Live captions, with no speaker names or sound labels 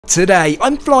Today,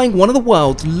 I'm flying one of the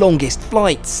world's longest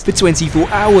flights for 24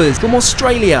 hours from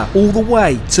Australia all the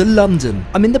way to London.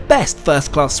 I'm in the best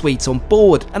first class suites on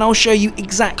board, and I'll show you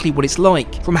exactly what it's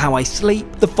like, from how I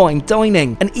sleep, the fine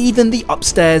dining, and even the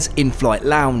upstairs in-flight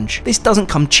lounge. This doesn't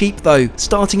come cheap though,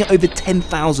 starting at over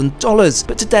 $10,000,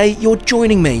 but today you're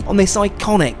joining me on this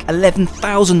iconic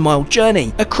 11,000-mile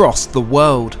journey across the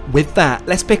world. With that,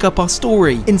 let's pick up our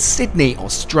story in Sydney,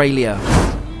 Australia.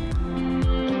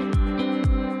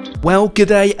 Well,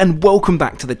 g'day and welcome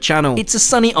back to the channel. It's a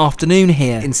sunny afternoon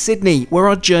here in Sydney, where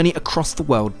our journey across the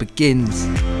world begins.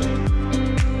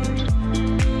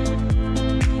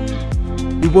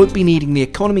 We won't be needing the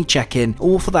economy check-in,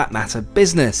 or for that matter,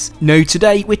 business. No,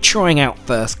 today we're trying out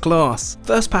first class.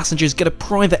 First passengers get a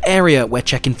private area where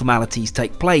check-in formalities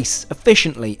take place,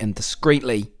 efficiently and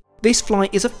discreetly. This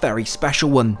flight is a very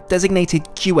special one, designated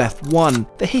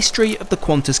QF1. The history of the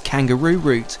Qantas Kangaroo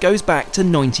route goes back to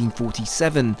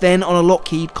 1947, then on a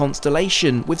Lockheed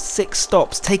Constellation with 6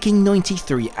 stops taking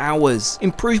 93 hours.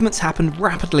 Improvements happened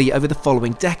rapidly over the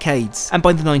following decades, and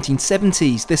by the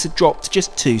 1970s this had dropped to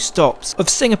just 2 stops of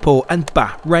Singapore and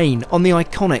Bahrain on the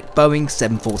iconic Boeing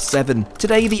 747.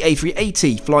 Today the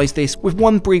A380 flies this with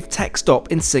one brief tech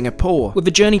stop in Singapore, with a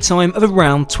journey time of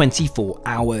around 24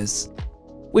 hours.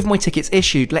 With my tickets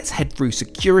issued, let's head through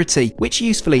security, which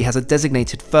usefully has a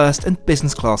designated first and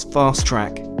business class fast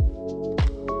track.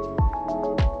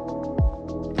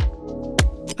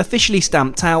 Officially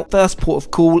stamped out, first port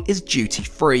of call is duty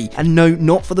free, and no,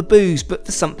 not for the booze, but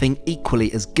for something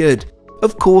equally as good.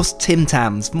 Of course, Tim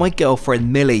Tams for my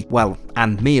girlfriend Millie, well,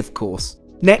 and me of course.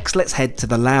 Next, let's head to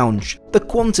the lounge. The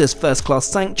Qantas First Class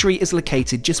Sanctuary is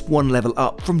located just one level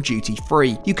up from duty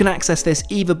free. You can access this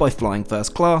either by flying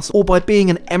first class or by being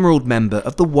an Emerald member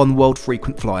of the One World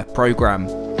Frequent Flyer program.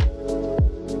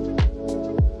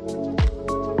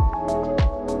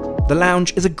 The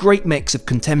lounge is a great mix of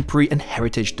contemporary and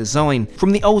heritage design,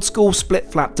 from the old school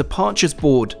split flap departures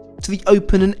board to the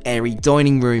open and airy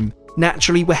dining room.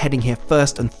 Naturally, we're heading here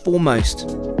first and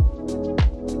foremost.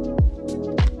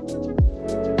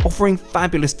 Offering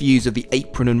fabulous views of the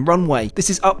apron and runway,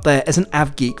 this is up there as an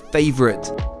AvGeek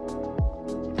favourite.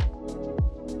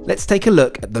 Let's take a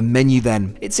look at the menu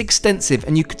then. It's extensive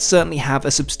and you could certainly have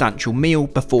a substantial meal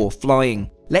before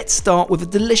flying. Let's start with a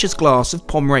delicious glass of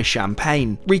Pommery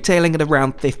champagne. Retailing at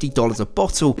around $50 a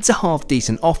bottle, it's a half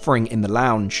decent offering in the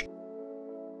lounge.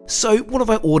 So what have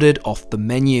I ordered off the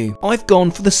menu? I've gone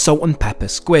for the salt and pepper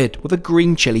squid with a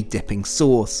green chilli dipping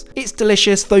sauce. It's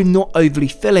delicious though not overly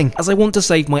filling, as I want to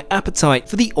save my appetite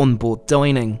for the onboard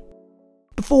dining.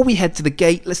 Before we head to the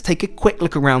gate, let's take a quick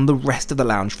look around the rest of the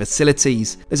lounge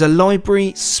facilities. There's a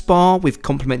library, spa with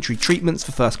complimentary treatments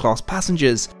for first class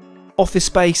passengers, office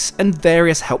space, and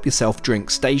various help yourself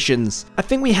drink stations. I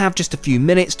think we have just a few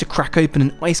minutes to crack open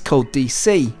an ice cold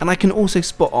DC, and I can also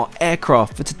spot our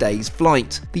aircraft for today's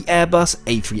flight, the Airbus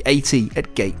A380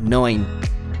 at gate 9.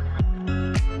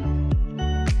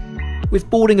 With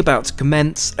boarding about to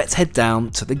commence, let's head down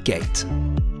to the gate.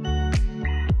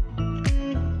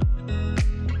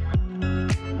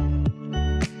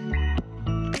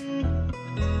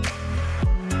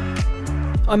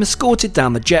 I'm escorted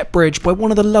down the jet bridge by one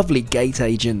of the lovely gate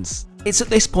agents. It's at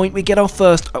this point we get our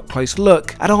first up-close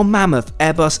look at our mammoth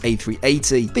Airbus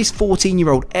A380. This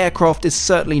 14-year-old aircraft is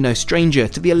certainly no stranger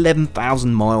to the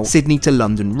 11,000-mile Sydney to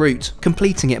London route,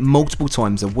 completing it multiple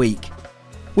times a week.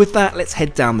 With that, let's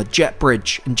head down the jet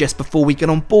bridge, and just before we get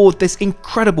on board this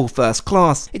incredible first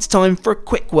class, it's time for a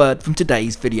quick word from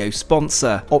today's video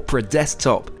sponsor, Opera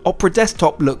Desktop. Opera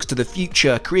Desktop looks to the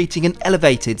future, creating an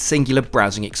elevated singular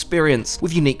browsing experience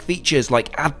with unique features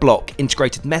like AdBlock,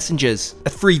 integrated messengers, a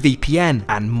free VPN,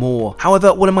 and more.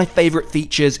 However, one of my favourite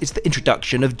features is the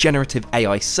introduction of generative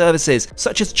AI services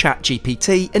such as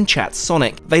ChatGPT and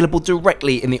ChatSonic, available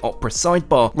directly in the Opera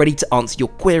sidebar, ready to answer your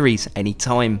queries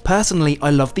anytime. Personally,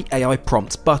 I love the AI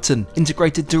prompts button,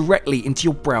 integrated directly into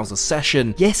your browser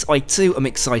session. Yes, I too am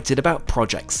excited about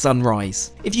Project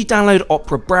Sunrise. If you download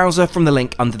Opera Browser from the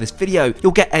link under this video,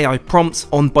 you'll get AI prompts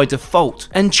on by default,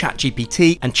 and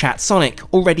ChatGPT and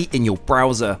ChatSonic already in your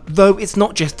browser. Though it's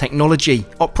not just technology,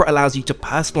 Opera allows you to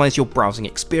personalize your browsing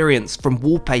experience from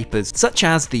wallpapers, such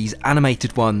as these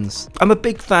animated ones. I'm a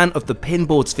big fan of the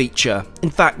pinboards feature. In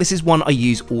fact, this is one I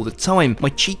use all the time, my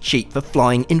cheat sheet for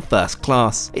flying in first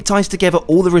class. It ties together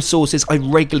all the resources I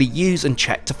regularly use and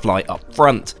check to fly up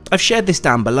front. I've shared this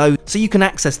down below, so you can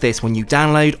access this when you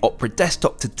download Opera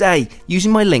Desktop today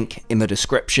using my link in the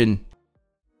description.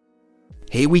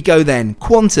 Here we go then,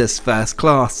 Qantas First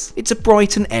Class. It's a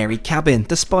bright and airy cabin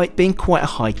despite being quite a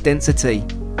high density.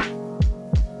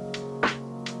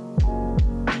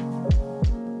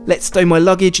 Let's stow my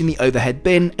luggage in the overhead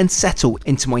bin and settle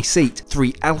into my seat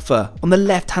 3 Alpha on the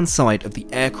left hand side of the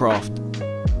aircraft.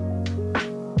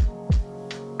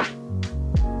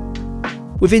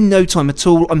 Within no time at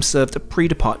all, I'm served a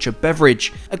pre-departure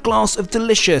beverage, a glass of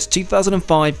delicious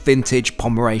 2005 vintage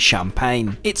Pommery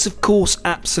champagne. It's of course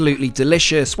absolutely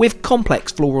delicious, with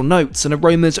complex floral notes and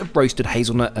aromas of roasted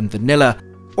hazelnut and vanilla,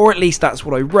 or at least that's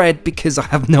what I read because I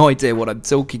have no idea what I'm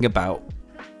talking about.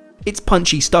 It's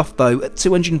punchy stuff though at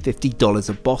 $250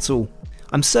 a bottle.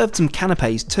 I'm served some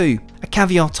canapes too, a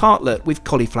caviar tartlet with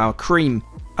cauliflower cream.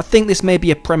 I think this may be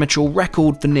a premature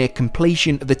record for near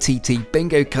completion of the TT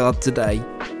bingo card today.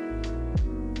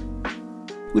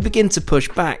 We begin to push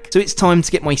back, so it's time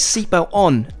to get my seatbelt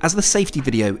on as the safety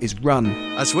video is run.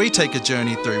 As we take a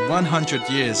journey through 100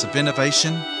 years of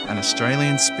innovation and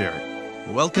Australian spirit.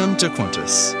 Welcome to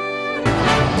Qantas.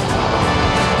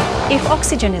 If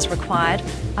oxygen is required,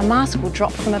 a mask will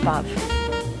drop from above.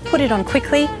 Put it on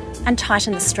quickly and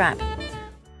tighten the strap.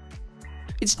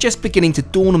 It's just beginning to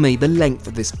dawn on me the length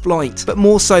of this flight, but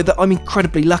more so that I'm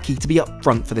incredibly lucky to be up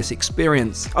front for this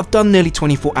experience. I've done nearly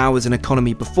 24 hours in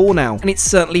economy before now, and it's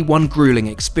certainly one grueling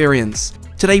experience.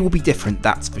 Today will be different,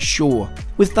 that's for sure.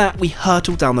 With that, we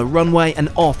hurtle down the runway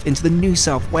and off into the New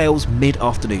South Wales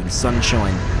mid-afternoon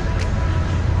sunshine.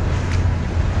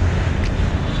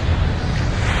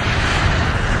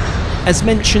 As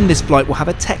mentioned, this flight will have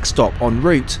a tech stop en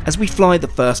route as we fly the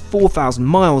first 4,000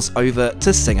 miles over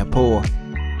to Singapore.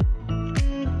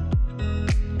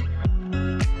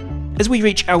 As we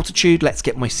reach altitude, let's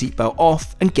get my seatbelt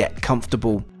off and get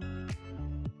comfortable.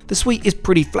 The suite is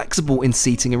pretty flexible in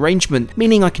seating arrangement,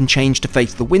 meaning I can change to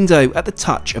face the window at the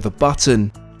touch of a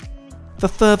button. For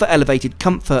further elevated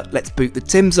comfort, let's boot the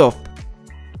Timbs off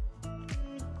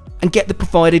and get the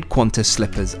provided Qantas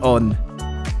slippers on.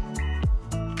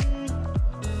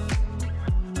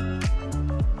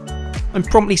 I'm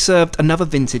promptly served another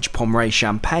vintage Pommery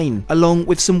champagne, along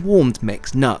with some warmed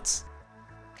mixed nuts.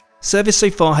 Service so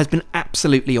far has been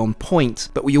absolutely on point,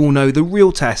 but we all know the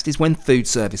real test is when food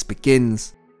service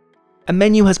begins. A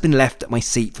menu has been left at my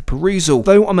seat for perusal,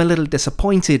 though I'm a little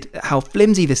disappointed at how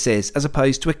flimsy this is as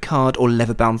opposed to a card or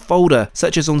leather-bound folder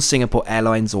such as on Singapore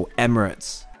Airlines or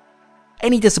Emirates.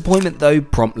 Any disappointment though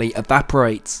promptly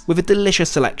evaporates, with a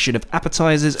delicious selection of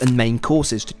appetizers and main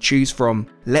courses to choose from.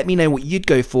 Let me know what you'd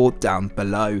go for down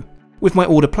below. With my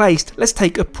order placed, let's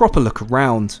take a proper look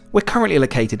around. We're currently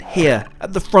located here,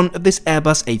 at the front of this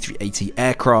Airbus A380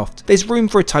 aircraft. There's room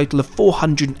for a total of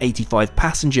 485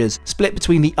 passengers, split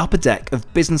between the upper deck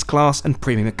of business class and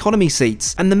premium economy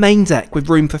seats, and the main deck with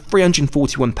room for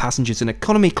 341 passengers in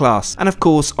economy class, and of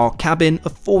course our cabin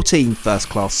of 14 first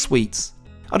class suites.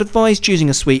 I'd advise choosing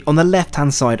a suite on the left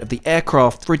hand side of the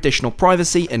aircraft for additional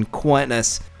privacy and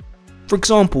quietness. For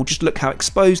example, just look how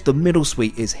exposed the middle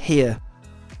suite is here.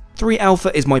 3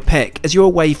 Alpha is my pick as you're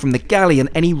away from the galley and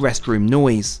any restroom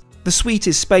noise. The suite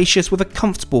is spacious with a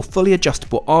comfortable fully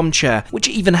adjustable armchair, which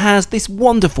even has this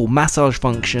wonderful massage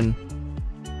function.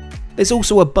 There's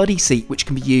also a buddy seat which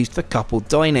can be used for coupled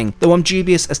dining, though I'm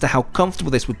dubious as to how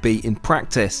comfortable this would be in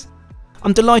practice.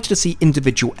 I'm delighted to see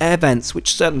individual air vents,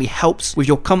 which certainly helps with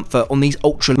your comfort on these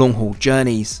ultra long haul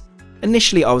journeys.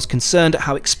 Initially I was concerned at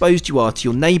how exposed you are to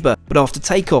your neighbour, but after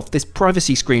takeoff this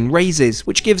privacy screen raises,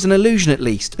 which gives an illusion at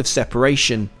least of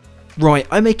separation. Right,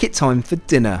 I make it time for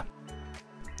dinner.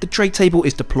 The tray table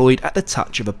is deployed at the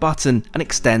touch of a button and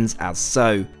extends as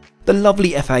so. The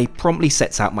lovely FA promptly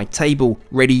sets out my table,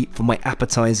 ready for my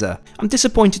appetizer. I'm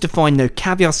disappointed to find no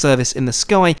caviar service in the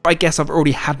sky, but I guess I've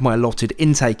already had my allotted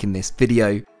intake in this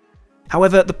video.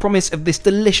 However, the promise of this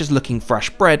delicious looking fresh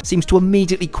bread seems to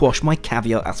immediately quash my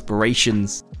caviar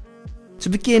aspirations. To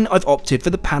begin, I've opted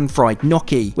for the pan-fried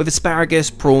gnocchi, with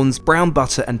asparagus, prawns, brown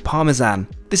butter and parmesan.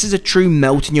 This is a true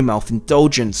melt-in-your-mouth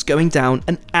indulgence, going down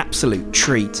an absolute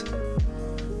treat.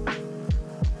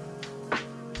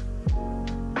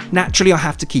 Naturally I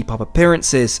have to keep up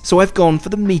appearances, so I've gone for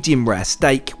the medium rare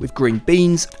steak with green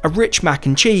beans, a rich mac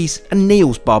and cheese and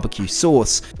Neil's barbecue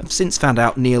sauce. I've since found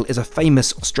out Neil is a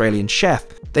famous Australian chef.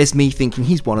 There's me thinking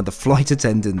he's one of the flight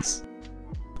attendants.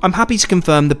 I'm happy to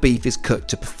confirm the beef is cooked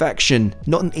to perfection,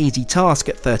 not an easy task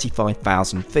at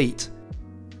 35,000 feet.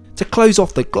 To close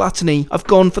off the gluttony, I've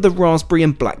gone for the raspberry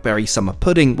and blackberry summer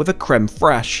pudding with a creme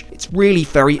fraiche. It's really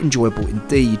very enjoyable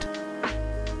indeed.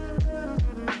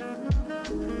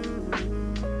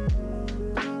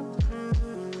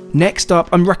 Next up,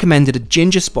 I'm recommended a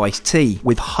ginger spice tea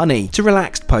with honey to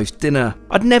relax post dinner.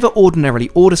 I'd never ordinarily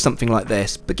order something like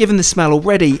this, but given the smell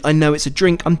already, I know it's a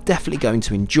drink I'm definitely going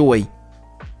to enjoy.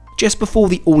 Just before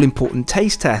the all-important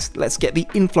taste test, let's get the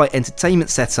in-flight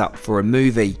entertainment set up for a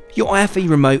movie. Your IFE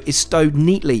remote is stowed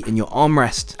neatly in your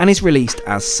armrest and is released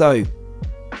as so.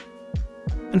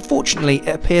 Unfortunately, it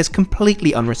appears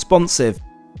completely unresponsive.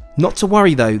 Not to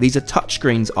worry though, these are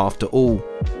touchscreens after all.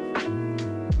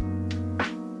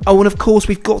 Oh, and of course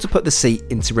we've got to put the seat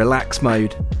into relax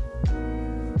mode.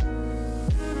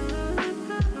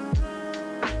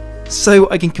 So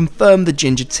I can confirm the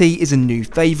ginger tea is a new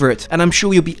favourite, and I'm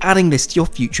sure you'll be adding this to your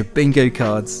future bingo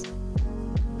cards.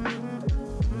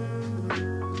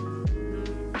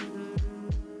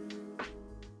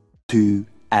 Two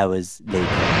hours later.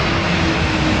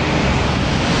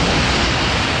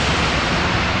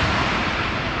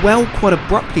 Well, quite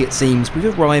abruptly it seems,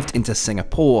 we've arrived into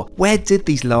Singapore. Where did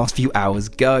these last few hours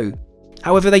go?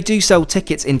 However, they do sell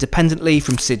tickets independently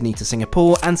from Sydney to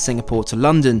Singapore and Singapore to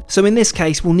London, so in this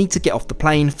case we'll need to get off the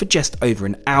plane for just over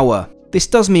an hour. This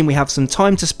does mean we have some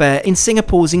time to spare in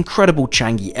Singapore's incredible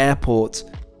Changi airport.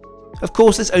 Of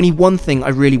course, there's only one thing I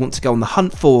really want to go on the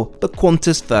hunt for, the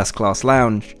Qantas First Class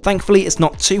Lounge. Thankfully, it's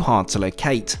not too hard to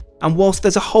locate. And whilst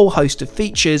there's a whole host of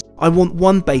features, I want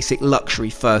one basic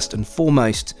luxury first and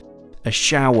foremost: a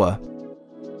shower.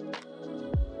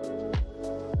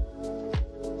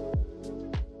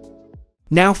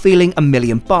 Now feeling $1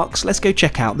 million, let's go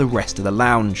check out the rest of the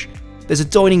lounge. There's a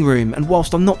dining room, and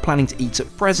whilst I'm not planning to eat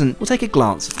at present, we'll take a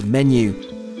glance at the menu.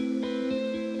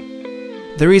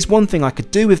 There is one thing I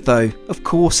could do with though, of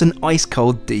course an ice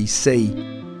cold DC.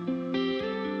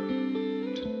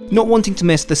 Not wanting to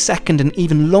miss the second and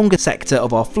even longer sector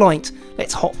of our flight,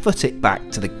 let's hot foot it back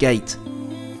to the gate.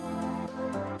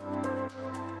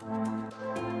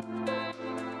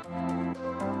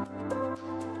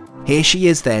 Here she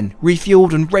is then,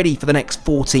 refueled and ready for the next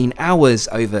 14 hours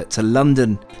over to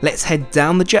London. Let's head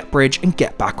down the jet bridge and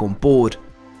get back on board.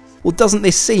 Well, doesn't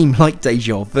this seem like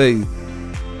deja vu?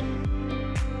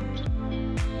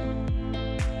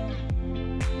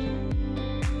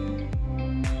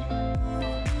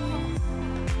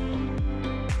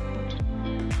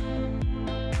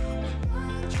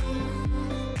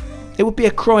 It would be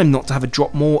a crime not to have a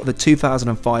drop more of the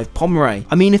 2005 Pomeray.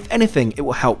 I mean, if anything, it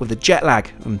will help with the jet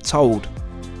lag, I'm told.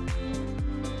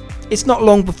 It's not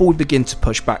long before we begin to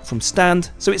push back from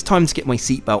stand, so it's time to get my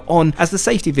seatbelt on as the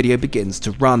safety video begins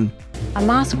to run. A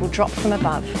mask will drop from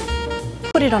above.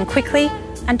 Put it on quickly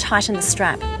and tighten the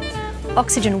strap.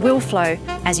 Oxygen will flow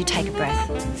as you take a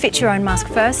breath. Fit your own mask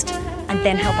first and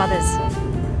then help others.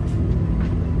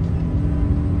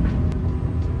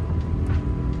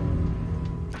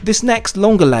 This next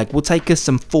longer leg will take us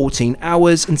some 14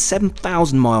 hours and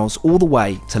 7,000 miles all the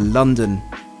way to London.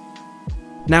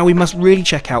 Now we must really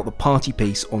check out the party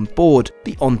piece on board,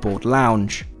 the Onboard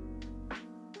Lounge.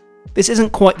 This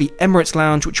isn't quite the Emirates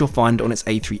Lounge which you'll find on its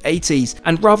A380s,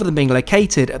 and rather than being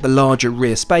located at the larger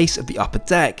rear space of the upper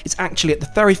deck, it's actually at the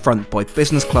very front by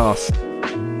business class.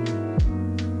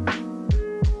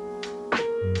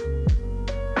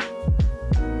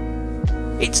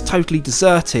 It's totally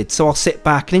deserted, so I'll sit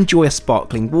back and enjoy a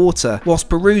sparkling water whilst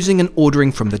perusing and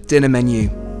ordering from the dinner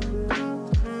menu.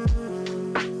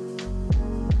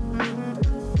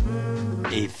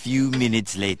 A few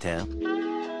minutes later.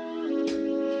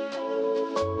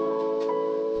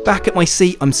 Back at my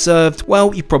seat, I'm served,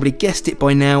 well, you probably guessed it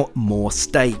by now, more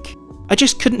steak. I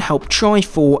just couldn't help try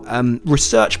for,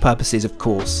 research purposes of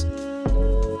course.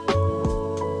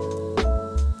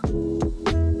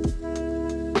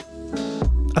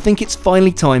 I think it's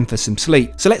finally time for some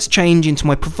sleep, so let's change into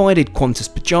my provided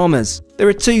Qantas pyjamas. There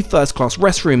are 2 first-class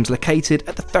restrooms located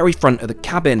at the very front of the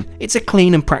cabin. It's a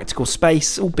clean and practical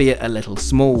space, albeit a little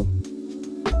small.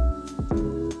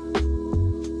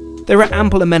 There are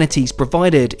ample amenities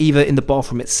provided, either in the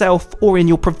bathroom itself or in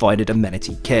your provided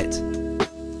amenity kit.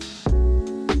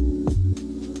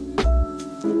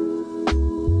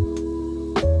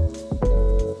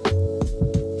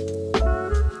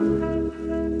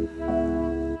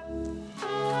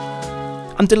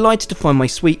 I'm delighted to find my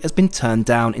suite has been turned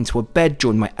down into a bed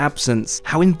during my absence.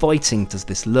 How inviting does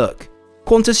this look?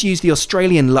 Qantas used the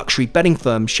Australian luxury bedding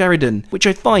firm Sheridan, which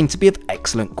I find to be of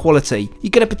excellent quality. You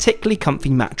get a particularly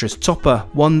comfy mattress topper,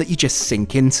 one that you just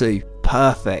sink into.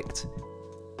 Perfect.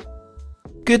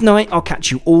 Good night, I'll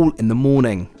catch you all in the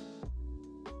morning.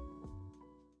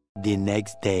 The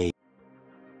next day.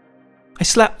 I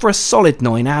slept for a solid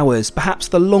 9 hours, perhaps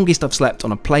the longest I've slept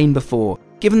on a plane before.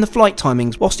 Given the flight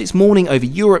timings, whilst it's morning over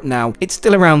Europe now, it's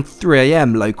still around 3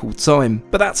 AM local time.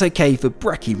 But that's okay for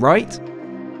brekkie, right?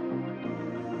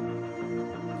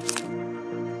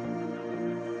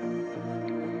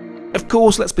 Of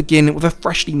course, let's begin with a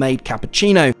freshly made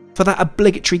cappuccino. for that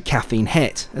obligatory caffeine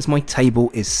hit, as my table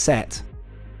is set.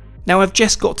 Now I've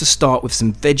just got to start with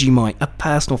some Vegemite, a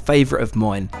personal favourite of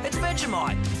mine. It's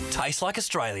Vegemite. Tastes like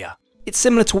Australia. It's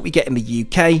similar to what we get in the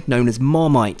UK, known as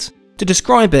Marmite. To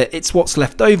describe it, it's what's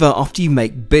left over after you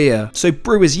make beer, so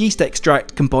brewer's yeast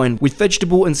extract combined with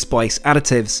vegetable and spice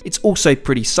additives. It's also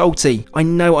pretty salty. I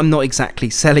know I'm not exactly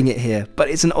selling it here,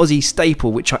 but it's an Aussie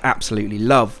staple which I absolutely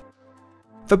love.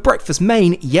 For breakfast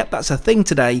main, yep, that's a thing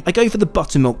today, I go for the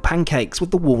buttermilk pancakes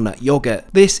with the walnut yogurt.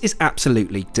 This is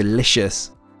absolutely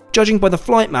delicious. Judging by the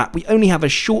flight map, we only have a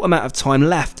short amount of time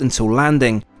left until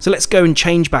landing, so let's go and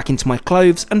change back into my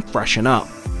clothes and freshen up.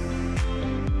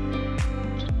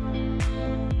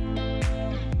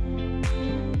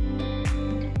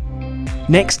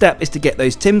 Next step is to get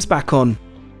those Tims back on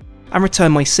and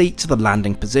return my seat to the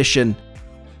landing position.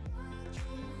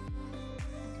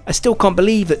 I still can't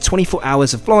believe that 24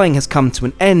 hours of flying has come to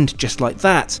an end just like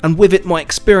that, and with it my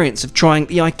experience of trying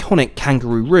the iconic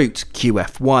kangaroo route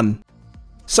QF1.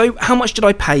 So how much did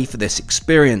I pay for this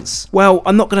experience? Well,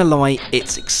 I'm not going to lie,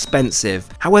 it's expensive.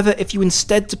 However, if you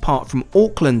instead depart from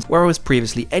Auckland, where I was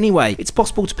previously anyway, it's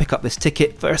possible to pick up this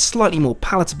ticket for a slightly more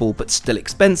palatable but still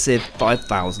expensive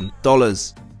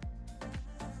 $5,000.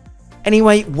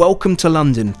 Anyway, welcome to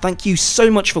London. Thank you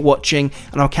so much for watching,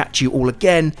 and I'll catch you all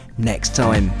again next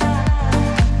time.